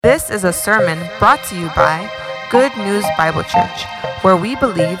This is a sermon brought to you by Good News Bible Church, where we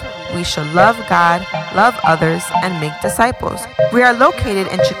believe we should love God, love others, and make disciples. We are located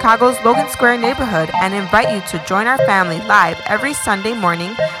in Chicago's Logan Square neighborhood and invite you to join our family live every Sunday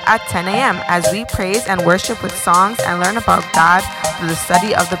morning at 10 a.m. as we praise and worship with songs and learn about God through the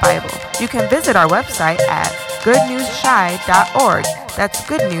study of the Bible. You can visit our website at goodnewschi.org. That's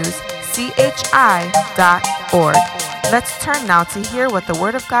goodnewschi.org. Let's turn now to hear what the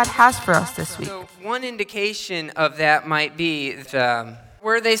Word of God has for us this week. So one indication of that might be,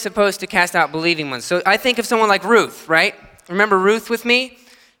 were they supposed to cast out believing ones? So I think of someone like Ruth, right? Remember Ruth with me?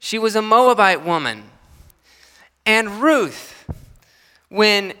 She was a Moabite woman. And Ruth,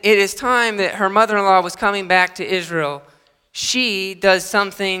 when it is time that her mother-in-law was coming back to Israel, she does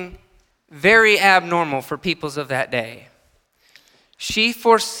something very abnormal for peoples of that day. She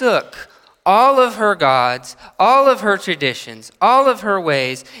forsook all of her gods, all of her traditions, all of her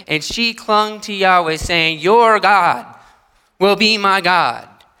ways, and she clung to Yahweh saying, "Your God will be my God.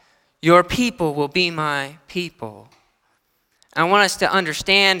 Your people will be my people." I want us to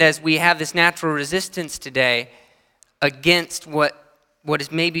understand, as we have this natural resistance today against what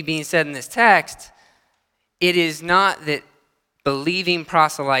is maybe being said in this text, it is not that believing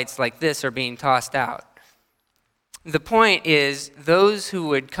proselytes like this are being tossed out. The point is, those who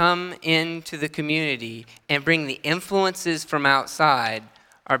would come into the community and bring the influences from outside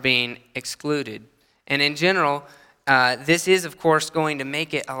are being excluded. And in general, this is, of course, going to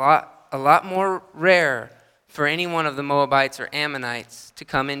make it a lot more rare for any one of the Moabites or Ammonites to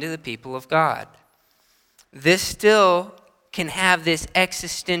come into the people of God. This still can have this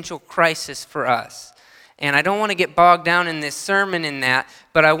existential crisis for us. And I don't want to get bogged down in this sermon in that,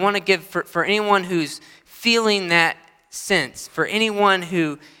 but I want to give, for anyone who's feeling that sense, for anyone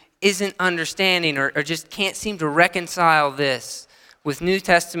who isn't understanding or just can't seem to reconcile this with New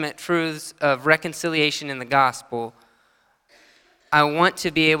Testament truths of reconciliation in the gospel, I want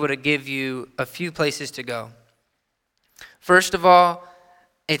to be able to give you a few places to go. First of all,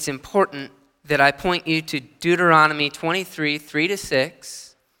 it's important that I point you to Deuteronomy 23,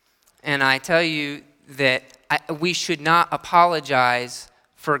 3-6, and I tell you that we should not apologize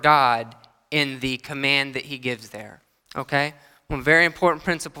for God in the command that he gives there, okay? One very important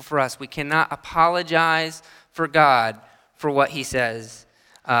principle for us. We cannot apologize for God for what he says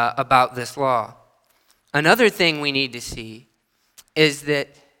about this law. Another thing we need to see is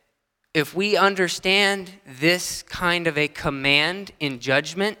that if we understand this kind of a command in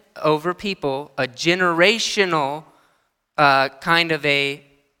judgment over people, a generational kind of a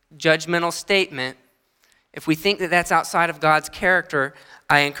judgmental statement, if we think that that's outside of God's character,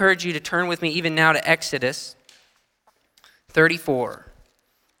 I encourage you to turn with me even now to Exodus 34.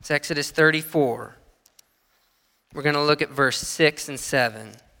 It's Exodus 34. We're going to look at verse 6 and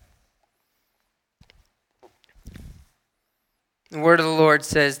 7. The word of the Lord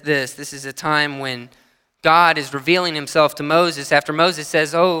says this. This is a time when God is revealing himself to Moses after Moses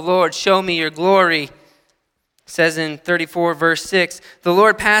says, "Oh Lord, show me your glory." It says in 34 verse 6, "The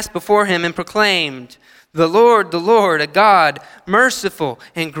Lord passed before him and proclaimed, the Lord, a God, merciful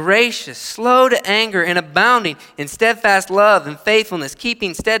and gracious, slow to anger and abounding in steadfast love and faithfulness,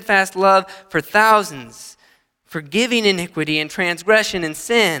 keeping steadfast love for thousands, forgiving iniquity and transgression and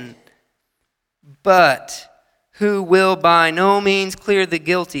sin, but who will by no means clear the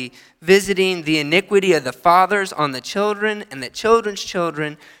guilty, visiting the iniquity of the fathers on the children and the children's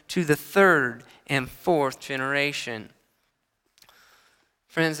children to the third and fourth generation."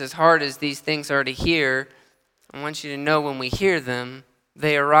 Friends, as hard as these things are to hear, I want you to know when we hear them,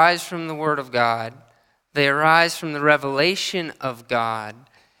 they arise from the Word of God. They arise from the revelation of God.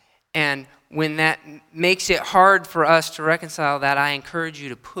 And when that makes it hard for us to reconcile that, I encourage you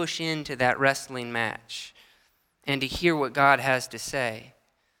to push into that wrestling match and to hear what God has to say.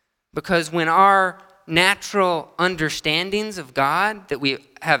 Because when our natural understandings of God that we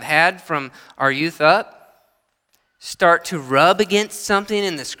have had from our youth up start to rub against something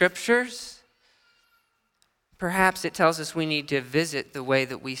in the scriptures, perhaps it tells us we need to visit the way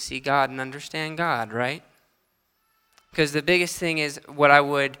that we see God and understand God, right? Because the biggest thing is what I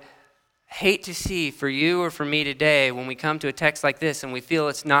would hate to see for you or for me today when we come to a text like this and we feel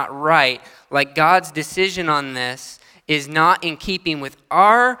it's not right, like God's decision on this is not in keeping with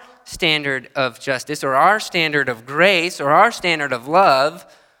our standard of justice or our standard of grace or our standard of love.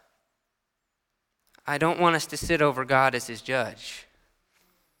 I don't want us to sit over God as his judge.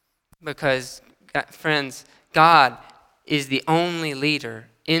 Because, friends, God is the only leader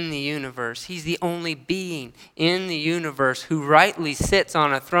in the universe. He's the only being in the universe who rightly sits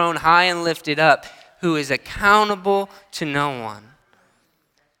on a throne high and lifted up, who is accountable to no one.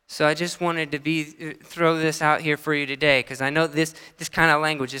 So I just wanted to throw this out here for you today, because I know this kind of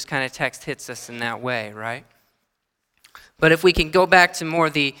language, this kind of text hits us in that way, right? But if we can go back to more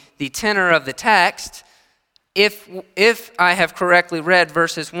the tenor of the text, if I have correctly read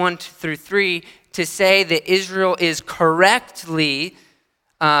verses 1 through 3 to say that Israel is correctly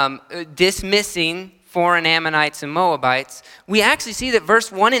dismissing foreign Ammonites and Moabites, we actually see that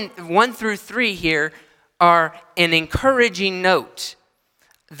verse 1 through 3 here are an encouraging note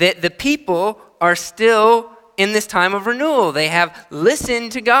that the people are still in this time of renewal. They have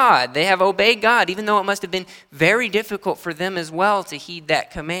listened to God. They have obeyed God, even though it must have been very difficult for them as well to heed that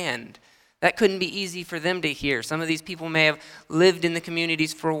command. That couldn't be easy for them to hear. Some of these people may have lived in the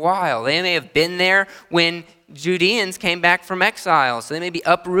communities for a while. They may have been there when Judeans came back from exile. So they may be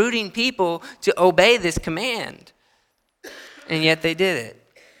uprooting people to obey this command. And yet they did it.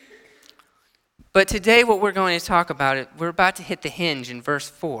 But today what we're going to talk about, we're about to hit the hinge in verse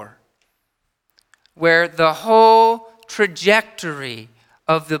 4, where the whole trajectory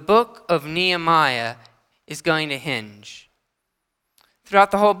of the book of Nehemiah is going to hinge.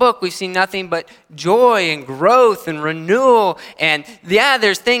 Throughout the whole book, we've seen nothing but joy and growth and renewal. And yeah,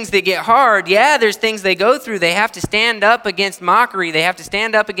 there's things that get hard. Yeah, there's things they go through. They have to stand up against mockery. They have to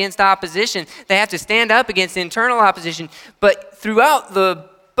stand up against opposition. They have to stand up against internal opposition. But throughout the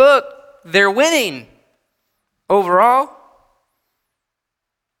book, they're winning overall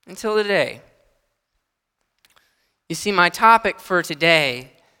until today. You see, my topic for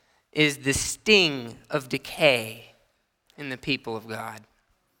today is the sting of decay in the people of God.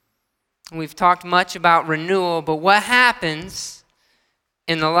 We've talked much about renewal, but what happens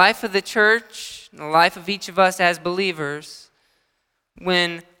in the life of the church, in the life of each of us as believers,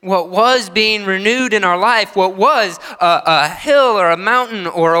 when what was being renewed in our life, what was a hill or a mountain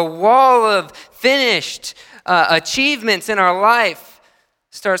or a wall of finished achievements in our life,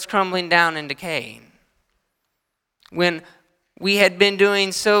 starts crumbling down and decaying? When we had been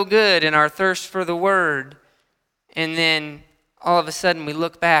doing so good in our thirst for the word, and then all of a sudden we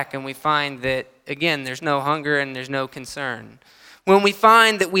look back and we find that, again, there's no hunger and there's no concern. When we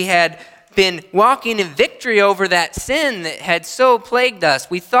find that we had been walking in victory over that sin that had so plagued us,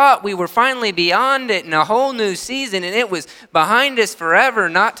 we thought we were finally beyond it in a whole new season, and it was behind us forever,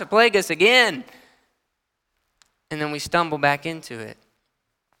 not to plague us again. And then we stumble back into it.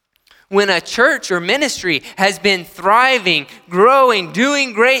 When a church or ministry has been thriving, growing,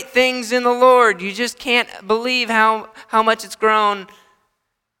 doing great things in the Lord, you just can't believe how much it's grown.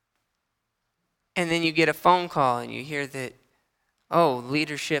 And then you get a phone call and you hear that,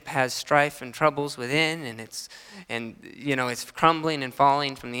 leadership has strife and troubles within, and it's crumbling and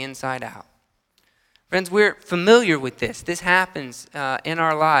falling from the inside out. Friends, we're familiar with this. This happens in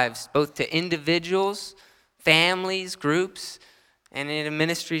our lives, both to individuals, families, groups, and in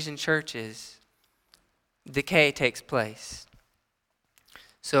ministries and churches. Decay takes place.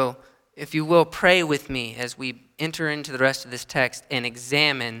 So, if you will, pray with me as we enter into the rest of this text and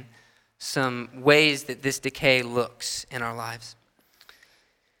examine some ways that this decay looks in our lives.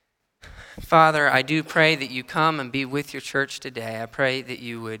 Father, I do pray that you come and be with your church today. I pray that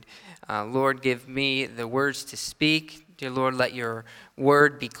you would, Lord, give me the words to speak. Dear Lord, let your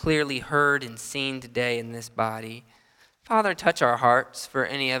word be clearly heard and seen today in this body. Father, touch our hearts for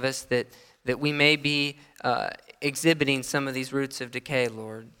any of us that we may be exhibiting some of these roots of decay,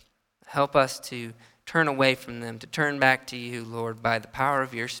 Lord. Help us to turn away from them, to turn back to you, Lord, by the power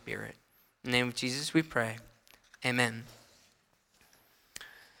of your Spirit. In the name of Jesus we pray. Amen.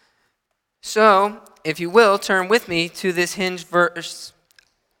 So, if you will, turn with me to this hinge verse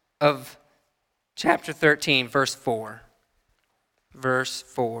of chapter 13, verse 4. Verse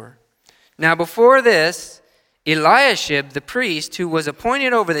 4. Now before this, Eliashib the priest, who was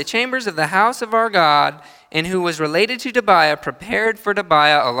appointed over the chambers of the house of our God, and who was related to Tobiah, prepared for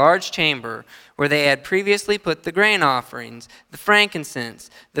Tobiah a large chamber, where they had previously put the grain offerings, the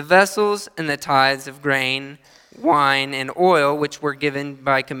frankincense, the vessels, and the tithes of grain, wine, and oil, which were given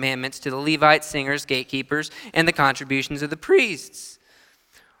by commandments to the Levites, singers, gatekeepers, and the contributions of the priests.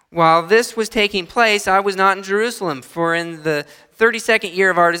 While this was taking place, I was not in Jerusalem, for in the 32nd year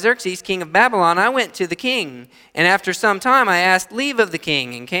of Artaxerxes, king of Babylon, I went to the king. And after some time I asked leave of the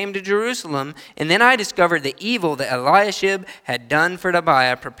king and came to Jerusalem. And then I discovered the evil that Eliashib had done for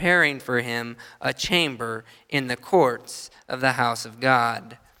Tobiah, preparing for him a chamber in the courts of the house of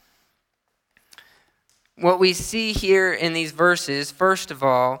God. What we see here in these verses, first of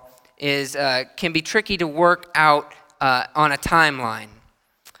all, is can be tricky to work out on a timeline.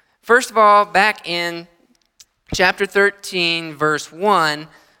 First of all, back in chapter 13, verse 1,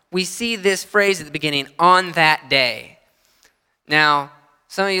 we see this phrase at the beginning, on that day. Now,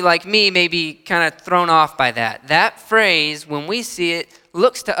 Some of you, like me, may be kind of thrown off by that. That phrase, when we see it,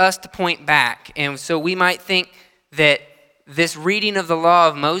 looks to us to point back. And so we might think that this reading of the law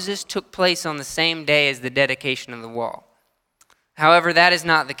of Moses took place on the same day as the dedication of the wall. However, that is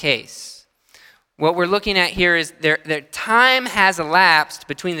not the case. What we're looking at here is there time has elapsed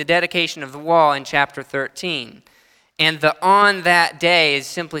between the dedication of the wall and chapter 13. And the on that day is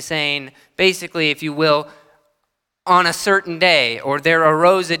simply saying, basically, if you will, on a certain day, or there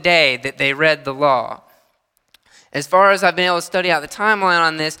arose a day that they read the law. As far as I've been able to study out the timeline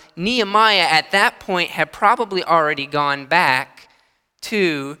on this, Nehemiah at that point had probably already gone back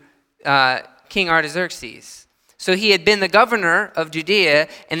to King Artaxerxes. So he had been the governor of Judea,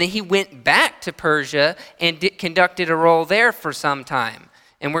 and then he went back to Persia and conducted a role there for some time.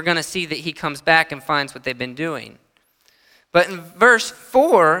 And we're going to see that he comes back and finds what they've been doing. But in verse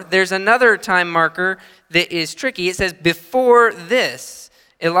 4, there's another time marker that is tricky. It says, before this,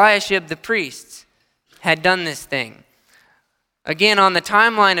 Eliashib the priest had done this thing. Again, on the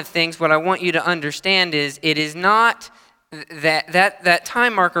timeline of things, what I want you to understand is it is not that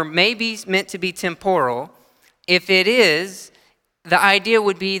time marker may be meant to be temporal. If it is, the idea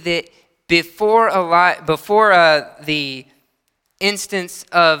would be that before the instance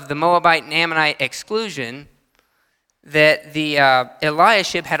of the Moabite and Ammonite exclusion, that the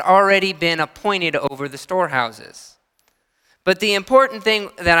Eliashib had already been appointed over the storehouses. But the important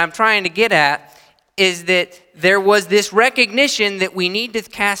thing that I'm trying to get at is that there was this recognition that we need to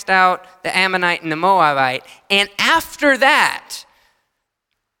cast out the Ammonite and the Moabite. And after that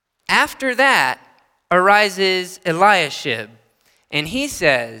arises Eliashib. And he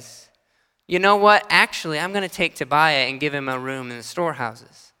says, you know what? Actually, I'm going to take Tobiah and give him a room in the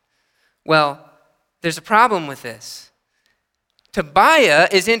storehouses. Well, there's a problem with this. Tobiah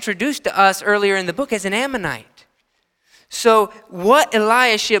is introduced to us earlier in the book as an Ammonite. So what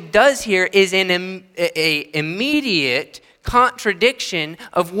Eliashib does here is an immediate contradiction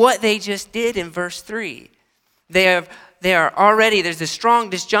of what they just did in verse 3. They are already, there's a strong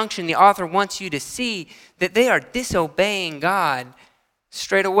disjunction. The author wants you to see that they are disobeying God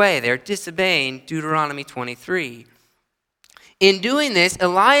straight away. They're disobeying Deuteronomy 23. In doing this,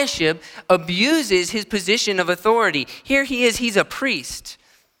 Eliashib abuses his position of authority. Here he is, he's a priest.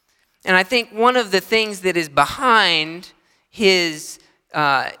 And I think one of the things that is behind his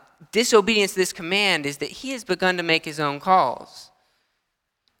disobedience to this command is that he has begun to make his own calls.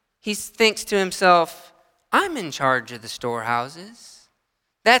 He thinks to himself, I'm in charge of the storehouses.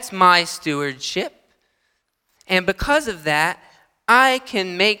 That's my stewardship. And because of that, I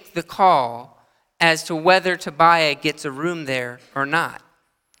can make the call as to whether Tobiah gets a room there or not.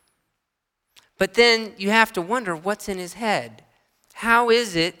 But then you have to wonder what's in his head. How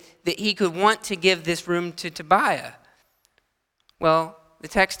is it that he could want to give this room to Tobiah? Well, the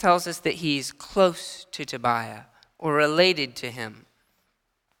text tells us that he's close to Tobiah or related to him.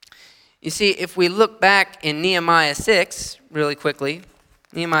 You see, if we look back in Nehemiah 6, really quickly,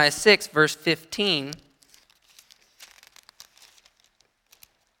 Nehemiah 6, verse 15,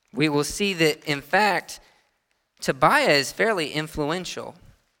 we will see that, in fact, Tobiah is fairly influential.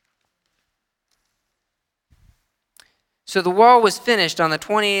 So the wall was finished on the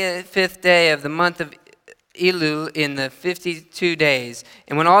 25th day of the month of Elul in the 52 days.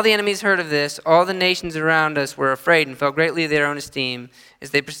 And when all the enemies heard of this, all the nations around us were afraid and fell greatly of their own esteem,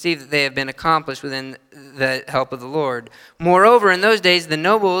 as they perceived that they had been accomplished within the help of the Lord. Moreover, in those days, the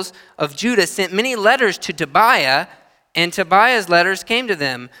nobles of Judah sent many letters to Tobiah, and Tobiah's letters came to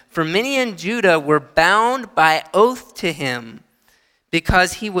them. For many in Judah were bound by oath to him,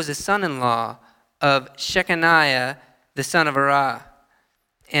 because he was a son-in-law of Shechaniah, the son of Arah.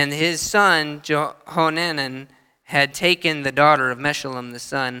 And his son, Johanan, had taken the daughter of Meshullam, the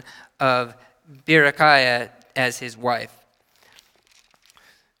son of Berechiah, as his wife.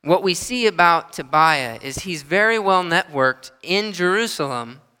 What we see about Tobiah is he's very well networked in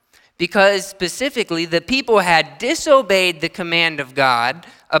Jerusalem, because specifically the people had disobeyed the command of God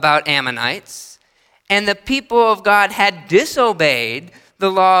about Ammonites, and the people of God had disobeyed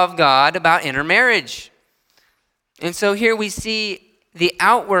the law of God about intermarriage. And so here we see the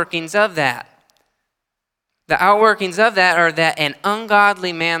outworkings of that. The outworkings of that are that an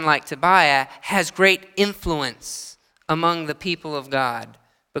ungodly man like Tobiah has great influence among the people of God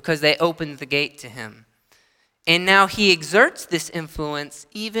because they opened the gate to him. And now he exerts this influence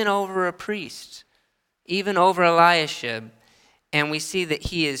even over a priest, even over Eliashib. And we see that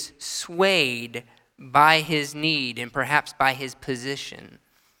he is swayed by his need and perhaps by his position.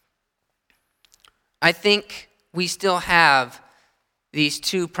 I think we still have these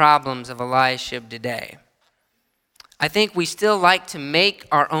two problems of Eliashib today. I think we still like to make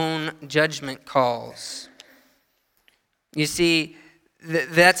our own judgment calls. You see,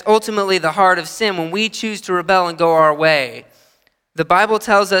 that's ultimately the heart of sin, when we choose to rebel and go our way. The Bible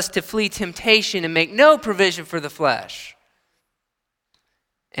tells us to flee temptation and make no provision for the flesh.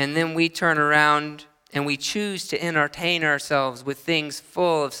 And then we turn around and we choose to entertain ourselves with things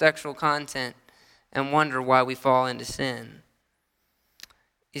full of sexual content and wonder why we fall into sin.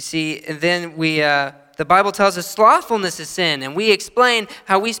 You see, and then the Bible tells us slothfulness is sin, and we explain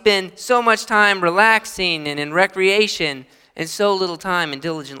how we spend so much time relaxing and in recreation and so little time in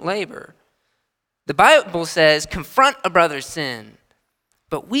diligent labor. The Bible says, confront a brother's sin.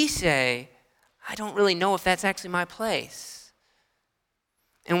 But we say, I don't really know if that's actually my place.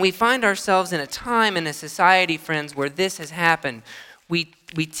 And we find ourselves in a time in a society, friends, where this has happened. We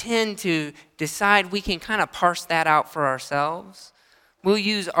tend to decide we can kind of parse that out for ourselves. We'll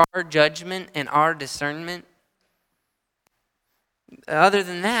use our judgment and our discernment. Other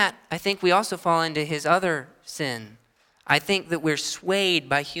than that, I think we also fall into his other sin. I think that we're swayed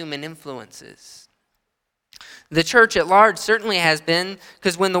by human influences. The church at large certainly has been,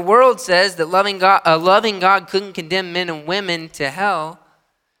 because when the world says that a loving God couldn't condemn men and women to hell,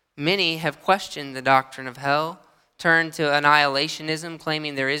 many have questioned the doctrine of hell, turned to annihilationism,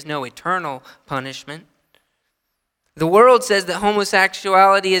 claiming there is no eternal punishment. The world says that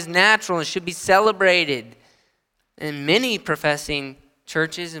homosexuality is natural and should be celebrated. And many professing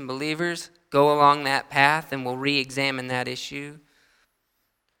churches and believers go along that path and will re-examine that issue.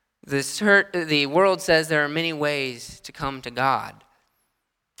 The world says there are many ways to come to God.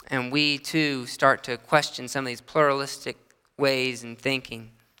 And we, too, start to question some of these pluralistic ways in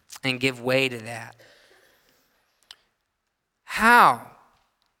thinking and give way to that. How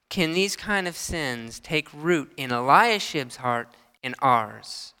can these kind of sins take root in Eliashib's heart and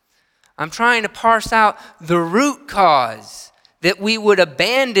ours? I'm trying to parse out the root cause that we would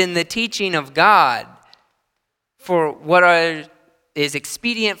abandon the teaching of God for what is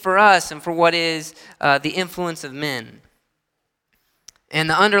expedient for us and for what is the influence of men. And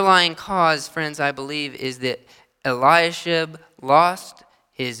the underlying cause, friends, I believe, is that Eliashib lost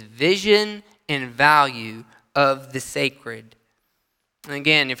his vision and value of the sacred. And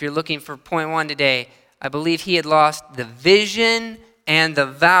again, if you're looking for point one today, I believe he had lost the vision and the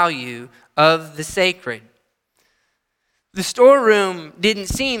value of the sacred. The storeroom didn't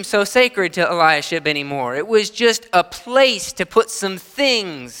seem so sacred to Eliashib anymore. It was just a place to put some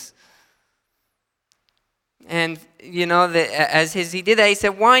things. And, as he did that, he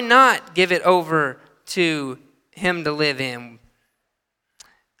said, why not give it over to him to live in?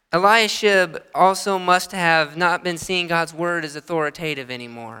 Eliashib also must have not been seeing God's word as authoritative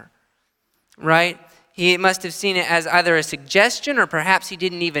anymore, right? He must have seen it as either a suggestion or perhaps he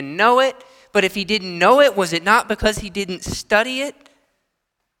didn't even know it. But if he didn't know it, was it not because he didn't study it?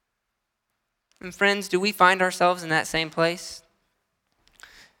 And friends, do we find ourselves in that same place?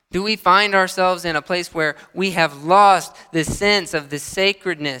 Do we find ourselves in a place where we have lost the sense of the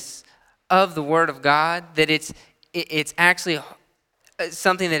sacredness of the Word of God, that it's actually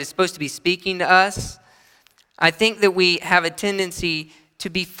something that is supposed to be speaking to us? I think that we have a tendency to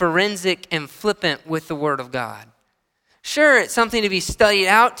be forensic and flippant with the Word of God. Sure, it's something to be studied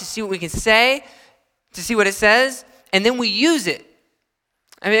out, to see what we can say, to see what it says, and then we use it.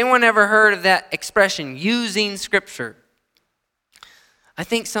 Anyone ever heard of that expression, using Scripture? I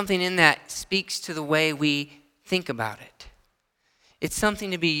think something in that speaks to the way we think about it. It's something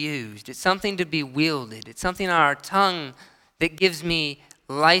to be used. It's something to be wielded. It's something on our tongue that gives me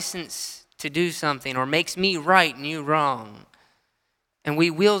license to do something or makes me right and you wrong. And we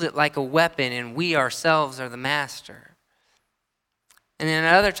wield it like a weapon, and we ourselves are the master. And then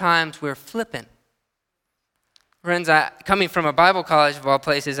at other times, we're flippant. Friends, coming from a Bible college of all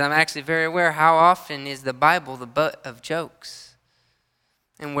places, I'm actually very aware how often is the Bible the butt of jokes.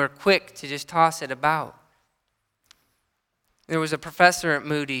 And we're quick to just toss it about. There was a professor at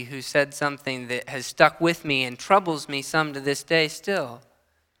Moody who said something that has stuck with me and troubles me some to this day still.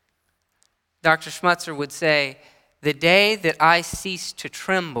 Dr. Schmutzer would say, the day that I cease to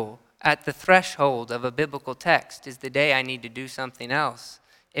tremble at the threshold of a biblical text is the day I need to do something else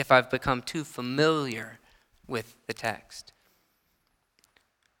if I've become too familiar with the text.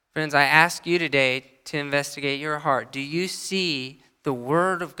 Friends, I ask you today to investigate your heart. Do you see the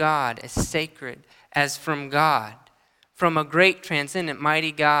Word of God as sacred, as from God, from a great, transcendent,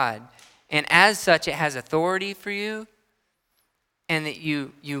 mighty God? And as such, it has authority for you, and that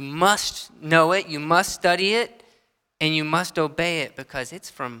you must know it, you must study it, and you must obey it because it's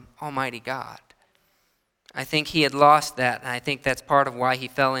from Almighty God. I think he had lost that, and I think that's part of why he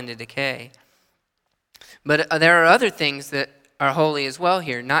fell into decay. But there are other things that are holy as well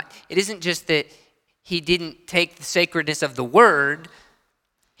here. It isn't just that he didn't take the sacredness of the word.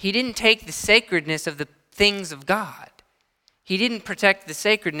 He didn't take the sacredness of the things of God. He didn't protect the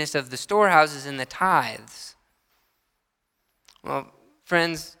sacredness of the storehouses and the tithes. Well,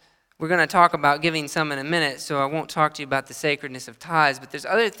 friends, we're going to talk about giving some in a minute, so I won't talk to you about the sacredness of tithes, but there's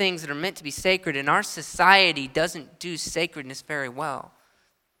other things that are meant to be sacred, and our society doesn't do sacredness very well.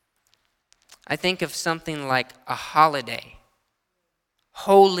 I think of something like a holiday.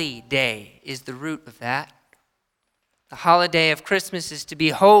 Holy day is the root of that. The holiday of Christmas is to be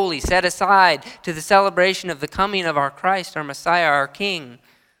holy, set aside to the celebration of the coming of our Christ, our Messiah, our King.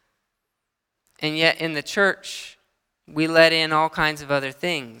 And yet in the church, we let in all kinds of other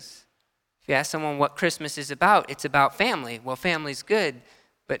things. If you ask someone what Christmas is about, it's about family. Well, family's good,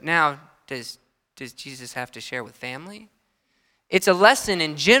 but now does Jesus have to share with family? It's a lesson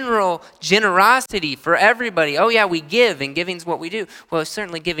in general generosity for everybody. Oh yeah, we give, and giving's what we do. Well,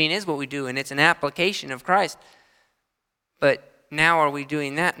 certainly giving is what we do, and it's an application of Christ. But now are we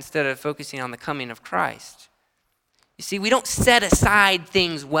doing that instead of focusing on the coming of Christ? You see, we don't set aside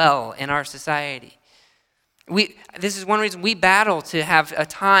things well in our society. This is one reason we battle to have a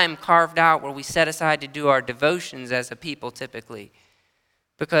time carved out where we set aside to do our devotions as a people typically.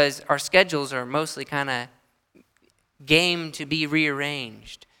 Because our schedules are mostly kind of game to be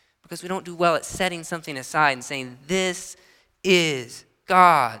rearranged. Because we don't do well at setting something aside and saying, this is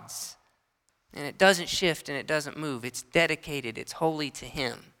God's. And it doesn't shift and it doesn't move. It's dedicated. It's holy to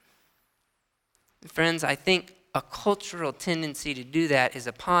Him. Friends, I think a cultural tendency to do that is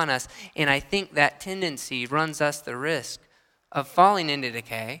upon us, and I think that tendency runs us the risk of falling into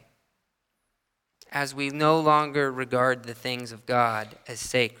decay as we no longer regard the things of God as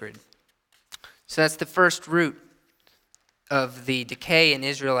sacred. So that's the first root of the decay in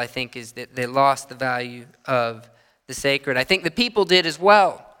Israel, I think, is that they lost the value of the sacred. I think the people did as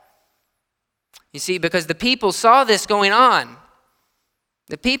well. You see, because the people saw this going on.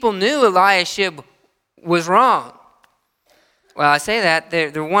 The people knew Eliashib was wrong. Well, I say that,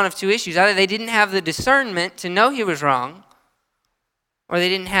 they're one of two issues. Either they didn't have the discernment to know he was wrong, or they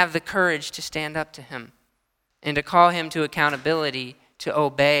didn't have the courage to stand up to him and to call him to accountability, to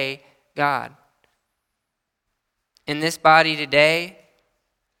obey God. In this body today,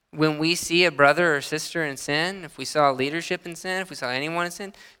 when we see a brother or sister in sin, if we saw leadership in sin, if we saw anyone in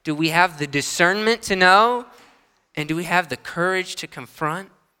sin, do we have the discernment to know? And do we have the courage to confront?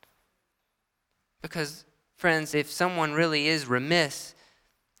 Because, friends, if someone really is remiss,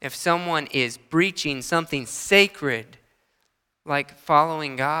 if someone is breaching something sacred, like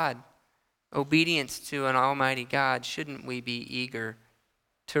following God, obedience to an almighty God, shouldn't we be eager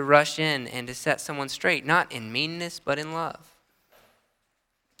to rush in and to set someone straight, not in meanness, but in love?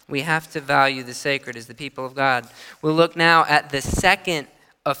 We have to value the sacred as the people of God. We'll look now at the second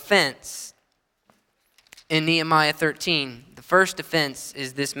offense in Nehemiah 13. The first offense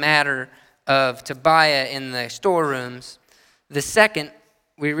is this matter of Tobiah in the storerooms. The second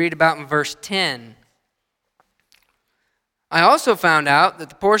we read about in verse 10. I also found out that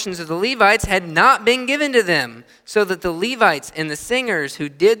the portions of the Levites had not been given to them, so that the Levites and the singers who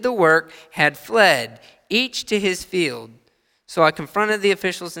did the work had fled, each to his field. So I confronted the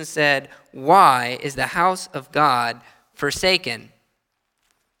officials and said, why is the house of God forsaken?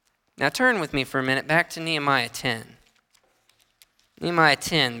 Now turn with me for a minute back to Nehemiah 10. Nehemiah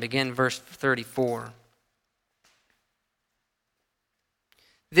 10, begin verse 34.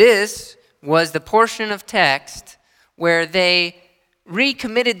 This was the portion of text where they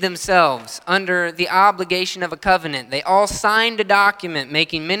recommitted themselves under the obligation of a covenant. They all signed a document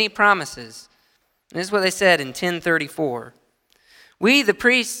making many promises. And this is what they said in 1034. We, the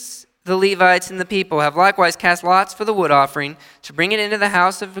priests, the Levites, and the people have likewise cast lots for the wood offering to bring it into the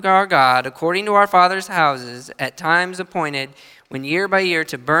house of our God according to our fathers' houses at times appointed, when year by year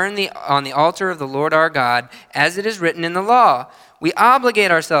to burn on the altar of the Lord our God, as it is written in the law. We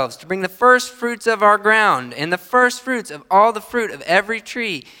obligate ourselves to bring the first fruits of our ground and the first fruits of all the fruit of every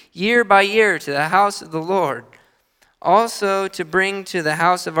tree, year by year, to the house of the Lord. Also to bring to the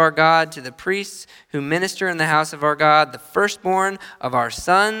house of our God, to the priests who minister in the house of our God, the firstborn of our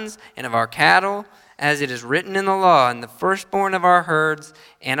sons and of our cattle, as it is written in the law, and the firstborn of our herds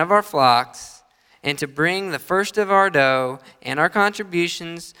and of our flocks, and to bring the first of our dough and our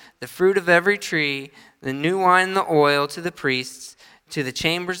contributions, the fruit of every tree, the new wine and the oil to the priests, to the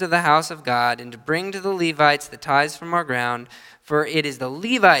chambers of the house of God, and to bring to the Levites the tithes from our ground. For it is the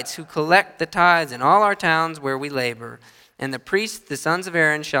Levites who collect the tithes in all our towns where we labor. And the priests, the sons of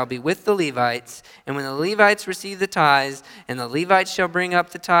Aaron, shall be with the Levites. And when the Levites receive the tithes, and the Levites shall bring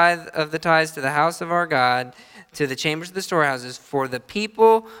up the tithe of the tithes to the house of our God, to the chambers of the storehouses, for the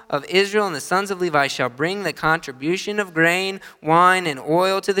people of Israel and the sons of Levi shall bring the contribution of grain, wine, and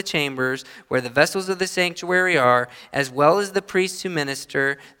oil to the chambers where the vessels of the sanctuary are, as well as the priests who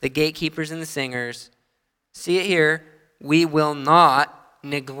minister, the gatekeepers and the singers. See it here. We will not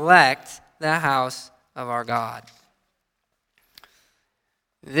neglect the house of our God.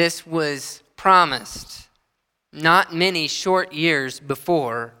 This was promised not many short years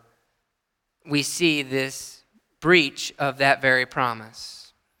before we see this breach of that very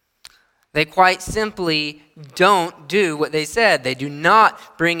promise. They quite simply don't do what they said. They do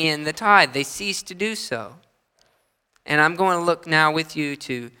not bring in the tithe. They cease to do so. And I'm going to look now with you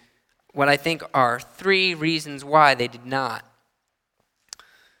to what I think are 3 reasons why they did not.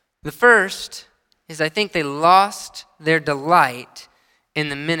 The first is I think they lost their delight in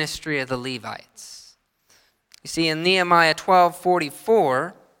the ministry of the Levites. You see, in Nehemiah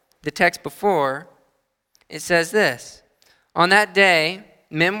 12:44, the text before, it says this: on that day,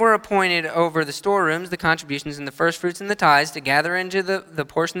 men were appointed over the storerooms, the contributions, and the firstfruits and the tithes to gather into the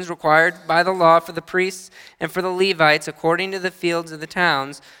portions required by the law for the priests and for the Levites according to the fields of the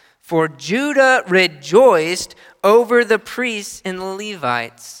towns. For Judah rejoiced over the priests and the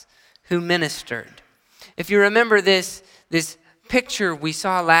Levites who ministered. If you remember this picture we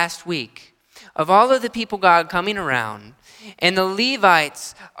saw last week of all of the people God coming around, and the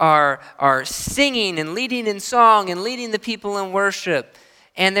Levites are singing and leading in song and leading the people in worship.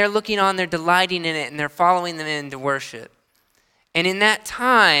 And they're looking on, they're delighting in it, and they're following them into worship. And in that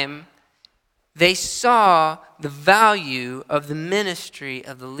time, they saw the value of the ministry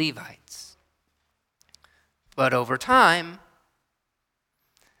of the Levites. But over time,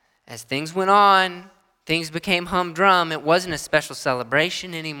 as things went on, things became humdrum. It wasn't a special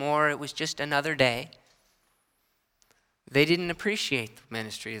celebration anymore. It was just another day. They didn't appreciate the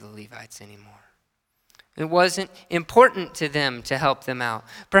ministry of the Levites anymore. It wasn't important to them to help them out.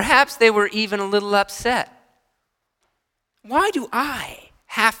 Perhaps they were even a little upset. Why do I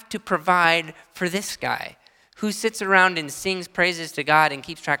have to provide for this guy who sits around and sings praises to God and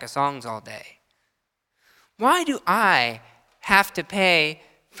keeps track of songs all day? Why do I have to pay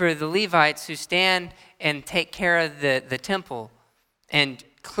for the Levites who stand and take care of the temple and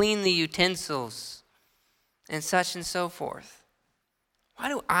clean the utensils and such and so forth? Why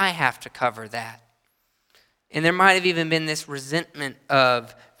do I have to cover that? And there might have even been this resentment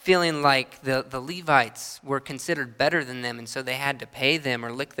of feeling like the Levites were considered better than them, and so they had to pay them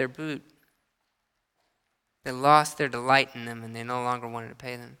or lick their boot. They lost their delight in them, and they no longer wanted to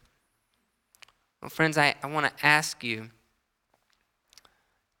pay them. Well, friends, I want to ask you,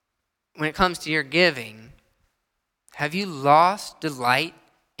 when it comes to your giving, have you lost delight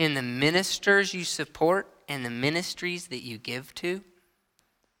in the ministers you support and the ministries that you give to?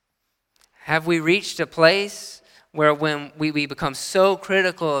 Have we reached a place where when we become so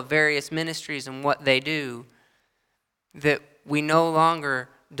critical of various ministries and what they do that we no longer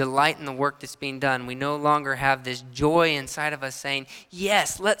delight in the work that's being done? We no longer have this joy inside of us saying,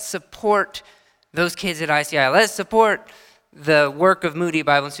 yes, let's support those kids at ICI. Let's support the work of Moody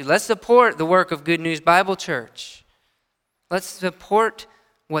Bible Institute. Let's support the work of Good News Bible Church. Let's support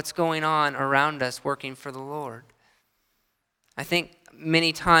what's going on around us working for the Lord. I think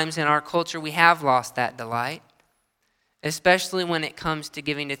many times in our culture we have lost that delight, especially when it comes to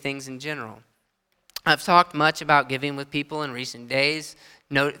giving to things in general. I've talked much about giving with people in recent days,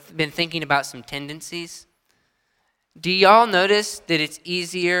 been thinking about some tendencies. Do y'all notice that it's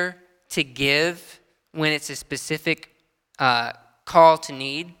easier to give when it's a specific call to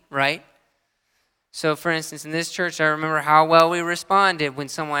need, right? So for instance, in this church, I remember how well we responded when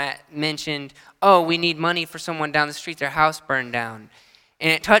someone mentioned, oh, we need money for someone down the street, their house burned down. And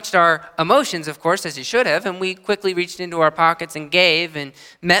it touched our emotions, of course, as it should have, and we quickly reached into our pockets and gave and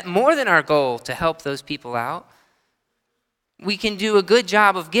met more than our goal to help those people out. We can do a good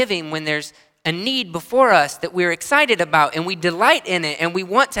job of giving when there's a need before us that we're excited about and we delight in it and we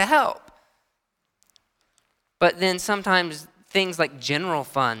want to help. But then sometimes things like general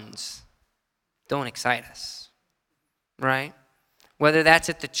funds don't excite us, right? Whether that's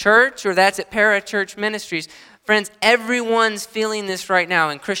at the church or that's at parachurch ministries. Friends, everyone's feeling this right now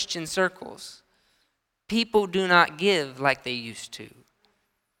in Christian circles. People do not give like they used to.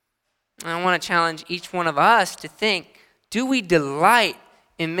 And I want to challenge each one of us to think, do we delight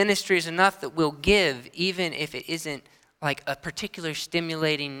in ministries enough that we'll give even if it isn't like a particular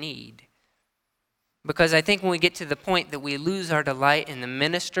stimulating need? Because I think when we get to the point that we lose our delight in the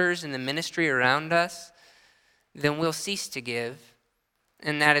ministers and the ministry around us, then we'll cease to give.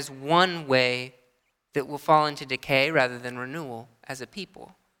 And that is one way that we'll fall into decay rather than renewal as a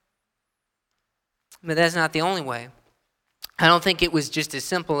people. But that's not the only way. I don't think it was just as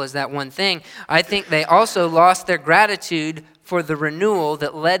simple as that one thing. I think they also lost their gratitude for the renewal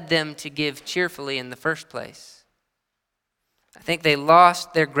that led them to give cheerfully in the first place. I think they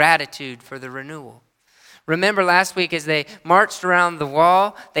lost their gratitude for the renewal. Remember last week as they marched around the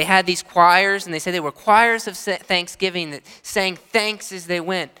wall, they had these choirs, and they said they were choirs of thanksgiving that sang thanks as they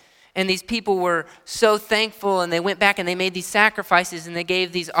went. And these people were so thankful, and they went back and they made these sacrifices and they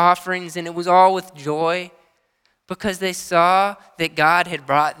gave these offerings, and it was all with joy because they saw that God had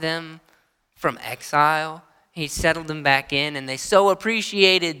brought them from exile. He settled them back in, and they so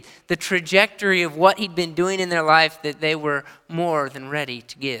appreciated the trajectory of what he'd been doing in their life that they were more than ready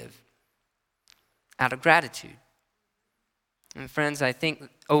to give out of gratitude. And friends, I think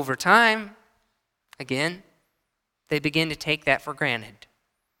over time, again, they begin to take that for granted.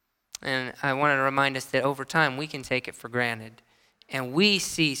 And I want to remind us that over time we can take it for granted. And we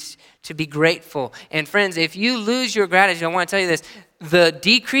cease to be grateful. And friends, if you lose your gratitude, I want to tell you this, the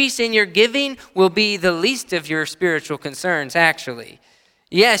decrease in your giving will be the least of your spiritual concerns, actually.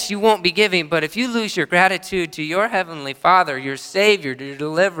 Yes, you won't be giving, but if you lose your gratitude to your Heavenly Father, your Savior, your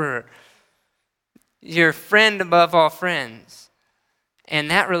Deliverer, your friend above all friends,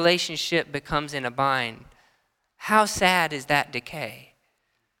 and that relationship becomes in a bind, how sad is that decay?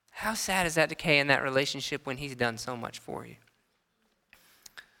 How sad is that decay in that relationship when He's done so much for you?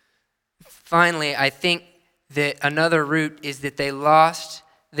 Finally, I think that another root is that they lost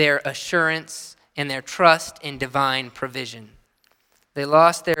their assurance and their trust in divine provision. They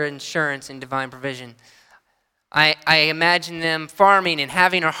lost their assurance in divine provision. I imagine them farming and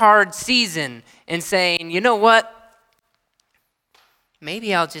having a hard season and saying, you know what?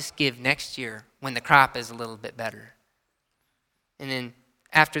 Maybe I'll just give next year when the crop is a little bit better. And then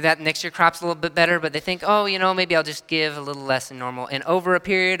after that, next year crop's a little bit better, but they think, oh, maybe I'll just give a little less than normal. And over a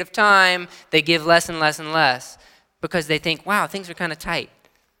period of time, they give less and less and less because they think, wow, things are kind of tight.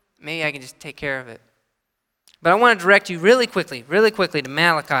 Maybe I can just take care of it. But I want to direct you really quickly to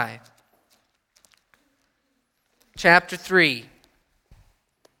Malachi. Chapter 3.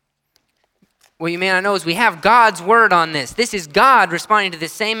 What you may not know is we have God's word on this. This is God responding to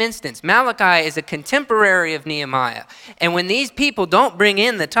this same instance. Malachi is a contemporary of Nehemiah. And when these people don't bring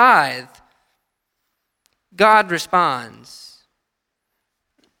in the tithe, God responds.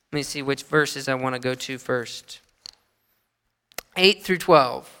 Let me see which verses I want to go to first. 8 through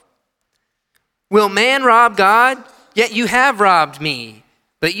 12. Will man rob God? Yet you have robbed me.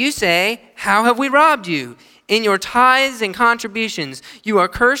 But you say, how have we robbed you? In your tithes and contributions, you are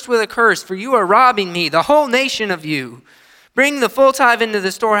cursed with a curse, for you are robbing me, the whole nation of you. Bring the full tithe into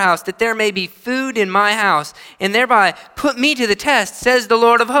the storehouse, that there may be food in my house, and thereby put me to the test, says the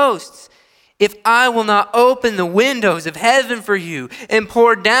Lord of hosts. If I will not open the windows of heaven for you, and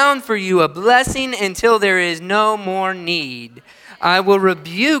pour down for you a blessing until there is no more need, I will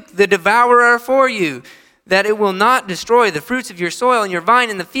rebuke the devourer for you, that it will not destroy the fruits of your soil, and your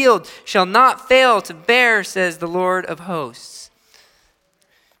vine in the field shall not fail to bear, says the Lord of hosts.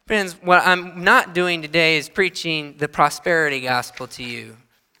 Friends, what I'm not doing today is preaching the prosperity gospel to you.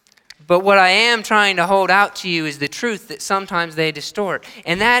 But what I am trying to hold out to you is the truth that sometimes they distort.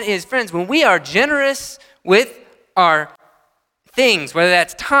 And that is, friends, when we are generous with our things, whether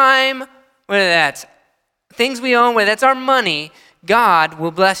that's time, whether that's things we own, whether that's our money, God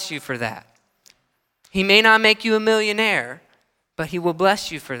will bless you for that. He may not make you a millionaire, but He will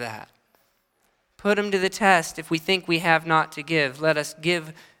bless you for that. Put Him to the test. If we think we have not to give, let us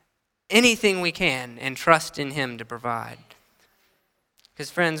give anything we can and trust in Him to provide. Because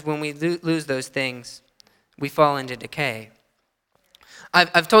friends, when we lose those things, we fall into decay.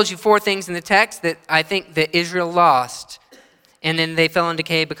 I've told you 4 things in the text that I think that Israel lost, and then they fell in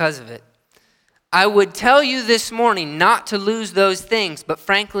decay because of it. I would tell you this morning not to lose those things, but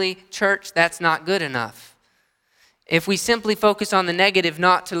frankly, church, that's not good enough. If we simply focus on the negative,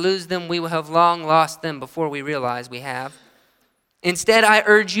 not to lose them, we will have long lost them before we realize we have. Instead, I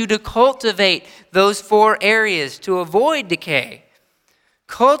urge you to cultivate those 4 areas to avoid decay.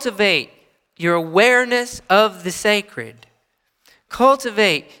 Cultivate your awareness of the sacred.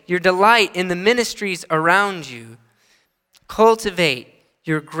 Cultivate your delight in the ministries around you. Cultivate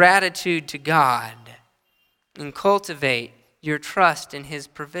your gratitude to God, and cultivate your trust in His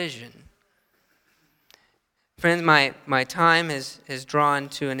provision. Friends, my time is drawn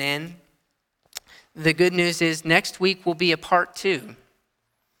to an end. The good news is next week will be a part 2.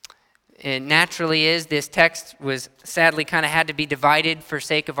 It naturally is. This text was sadly kind of had to be divided for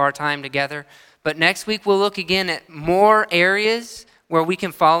sake of our time together. But next week we'll look again at more areas where we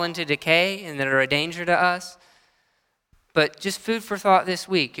can fall into decay and that are a danger to us. But just food for thought this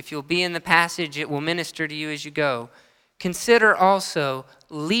week. If you'll be in the passage, it will minister to you as you go. Consider also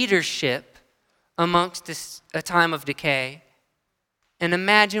leadership amongst a time of decay. And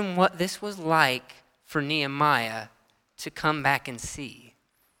imagine what this was like for Nehemiah to come back and see.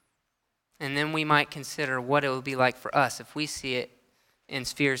 And then we might consider what it will be like for us if we see it in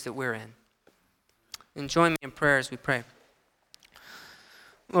spheres that we're in. And join me in prayer as we pray.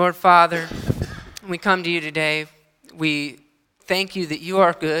 Lord Father, we come to you today. We thank you that you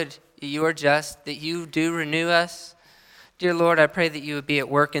are good, that you are just, that you do renew us. Dear Lord, I pray that you would be at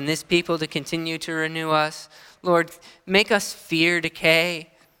work in this people to continue to renew us. Lord, make us fear decay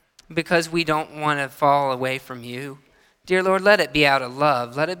because we don't want to fall away from you. Dear Lord, let it be out of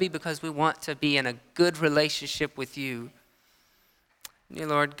love. Let it be because we want to be in a good relationship with you. Dear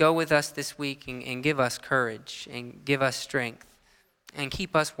Lord, go with us this week and give us courage and give us strength and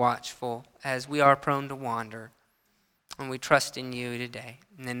keep us watchful as we are prone to wander. And we trust in you today.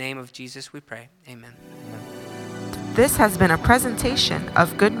 In the name of Jesus we pray. Amen. This has been a presentation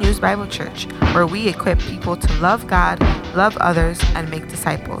of Good News Bible Church, where we equip people to love God, love others, and make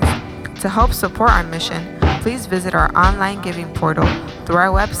disciples. To help support our mission, please visit our online giving portal through our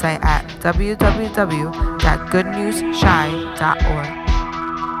website at www.goodnewsshy.org.